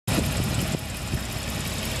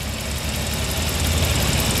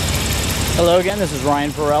Hello again, this is Ryan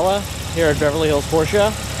Perrella here at Beverly Hills Porsche.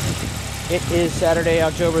 It is Saturday,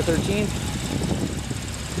 October 13th,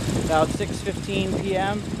 about 6:15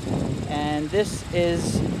 p.m. and this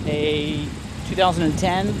is a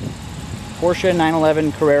 2010 Porsche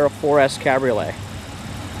 911 Carrera 4S Cabriolet.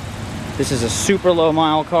 This is a super low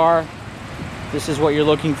mile car. This is what you're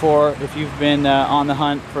looking for if you've been on the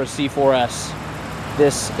hunt for a C4S.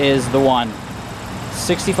 This is the one.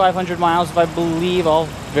 6,500 miles, if I believe. I'll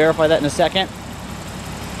verify that in a second.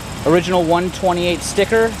 Original 128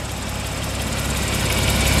 sticker.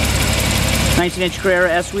 19-inch Carrera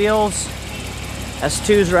S wheels.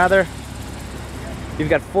 S2s rather. You've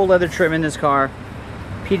got full leather trim in this car.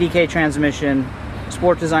 PDK transmission.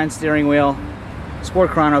 Sport design steering wheel.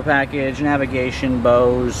 Sport chrono package. Navigation.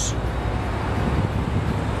 Bose.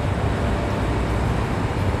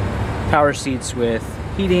 Power seats with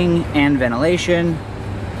heating and ventilation.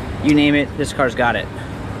 You name it, this car's got it.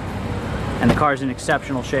 And the car's in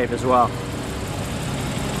exceptional shape as well.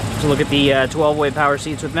 So look at the 12-way power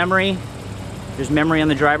seats with memory. There's memory on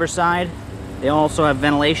the driver's side. They also have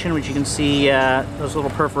ventilation, which you can see those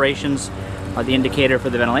little perforations are the indicator for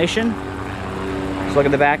the ventilation. Let's look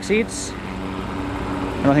at the back seats.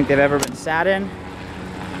 I don't think they've ever been sat in.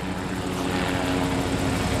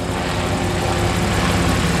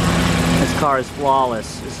 This car is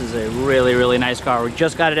flawless. This is a really, really nice car. We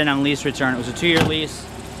just got it in on lease return. It was a 2-year lease.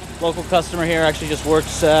 Local customer here actually just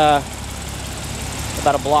works about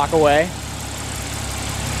a block away.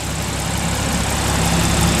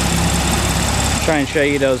 Try and show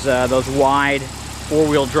you those wide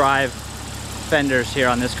 4-wheel drive fenders here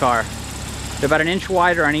on this car. They're about an inch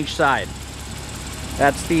wider on each side.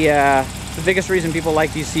 That's the biggest reason people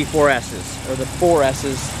like these C4Ss, or the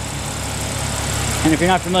 4Ss. And if you're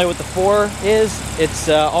not familiar with the 4 is, it's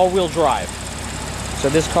all-wheel drive. So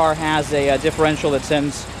this car has a differential that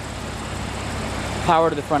sends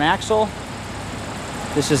power to the front axle.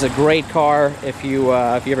 This is a great car if you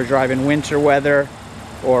ever drive in winter weather,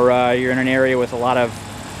 or you're in an area with a lot of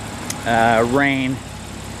rain,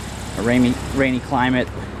 a rainy climate.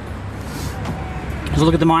 So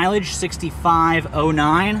look at the mileage,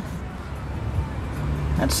 6509.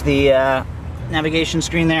 That's the navigation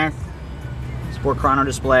screen there. Sport chrono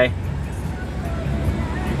display.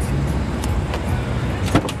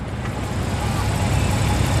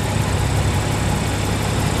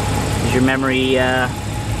 There's your memory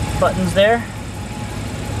buttons there.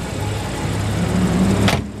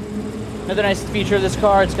 Another nice feature of this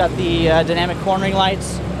car, it's got the dynamic cornering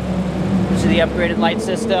lights. This is the upgraded light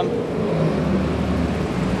system.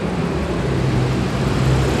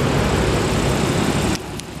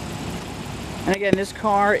 And again, this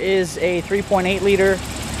car is a 3.8 liter,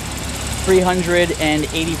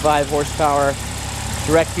 385 horsepower,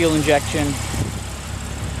 direct fuel injection.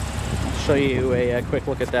 I'll show you a quick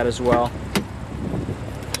look at that as well.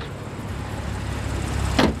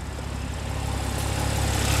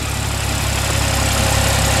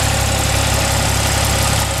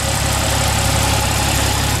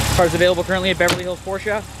 Car is available currently at Beverly Hills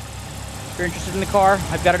Porsche. If you're interested in the car,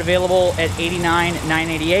 I've got it available at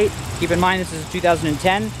 $89,988. Keep in mind this is a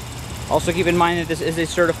 2010. Also keep in mind that this is a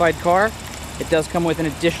certified car. It does come with an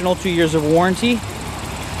additional 2 years of warranty.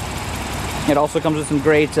 It also comes with some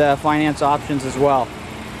great finance options as well.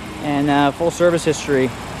 And full service history.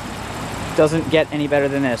 Doesn't get any better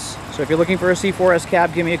than this. So if you're looking for a C4S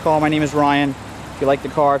cab, give me a call. My name is Ryan. If you like the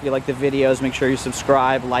car, if you like the videos, make sure you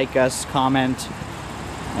subscribe, like us, comment.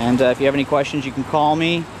 And if you have any questions, you can call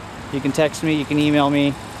me. You can text me, you can email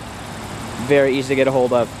me. Very easy to get a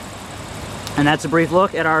hold of. And that's a brief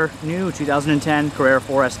look at our new 2010 Carrera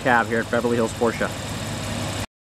 4S cab here at Beverly Hills Porsche.